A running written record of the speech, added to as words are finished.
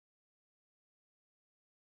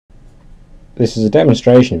This is a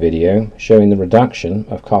demonstration video showing the reduction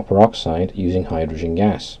of copper oxide using hydrogen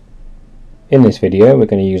gas. In this video we're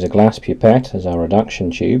going to use a glass pipette as our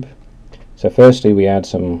reduction tube. So firstly we add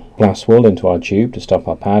some glass wool into our tube to stop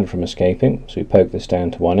our pad from escaping, so we poke this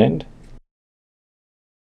down to one end.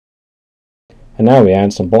 And now we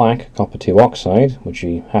add some black copper 2 oxide, which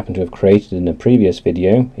we happen to have created in a previous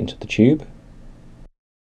video, into the tube.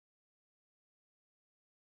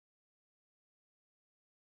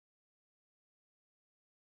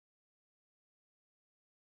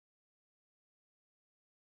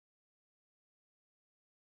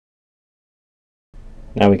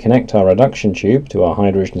 Now we connect our reduction tube to our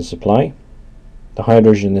hydrogen supply. The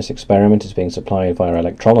hydrogen in this experiment is being supplied via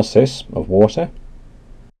electrolysis of water.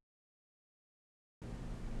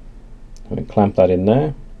 And we clamp that in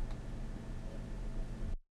there.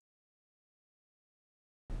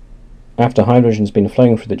 After hydrogen has been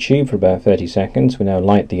flowing through the tube for about 30 seconds, we now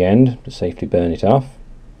light the end to safely burn it off.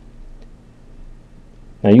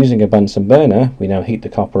 Now using a Bunsen burner, we now heat the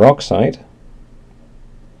copper oxide.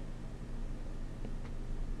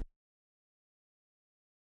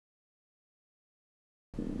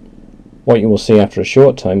 What you will see after a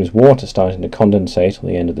short time is water starting to condensate on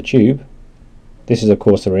the end of the tube. This is of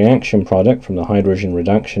course the reaction product from the hydrogen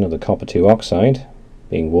reduction of the copper 2 oxide,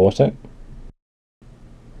 being water.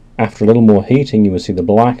 After a little more heating you will see the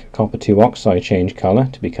black copper 2 oxide change colour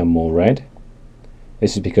to become more red.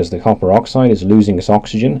 This is because the copper oxide is losing its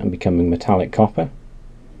oxygen and becoming metallic copper.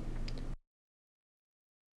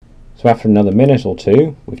 So after another minute or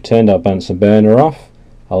two we've turned our Bunsen burner off,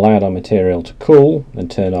 allowed our material to cool, then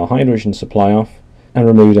turned our hydrogen supply off and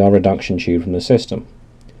removed our reduction tube from the system.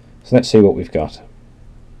 So let's see what we've got.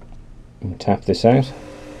 We'll tap this out.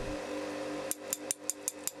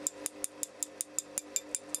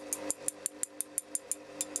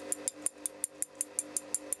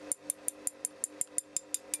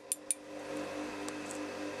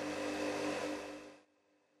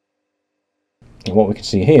 And what we can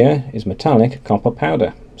see here is metallic copper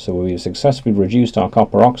powder. So we've successfully reduced our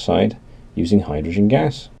copper oxide using hydrogen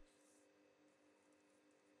gas.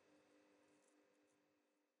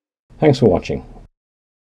 Thanks for watching.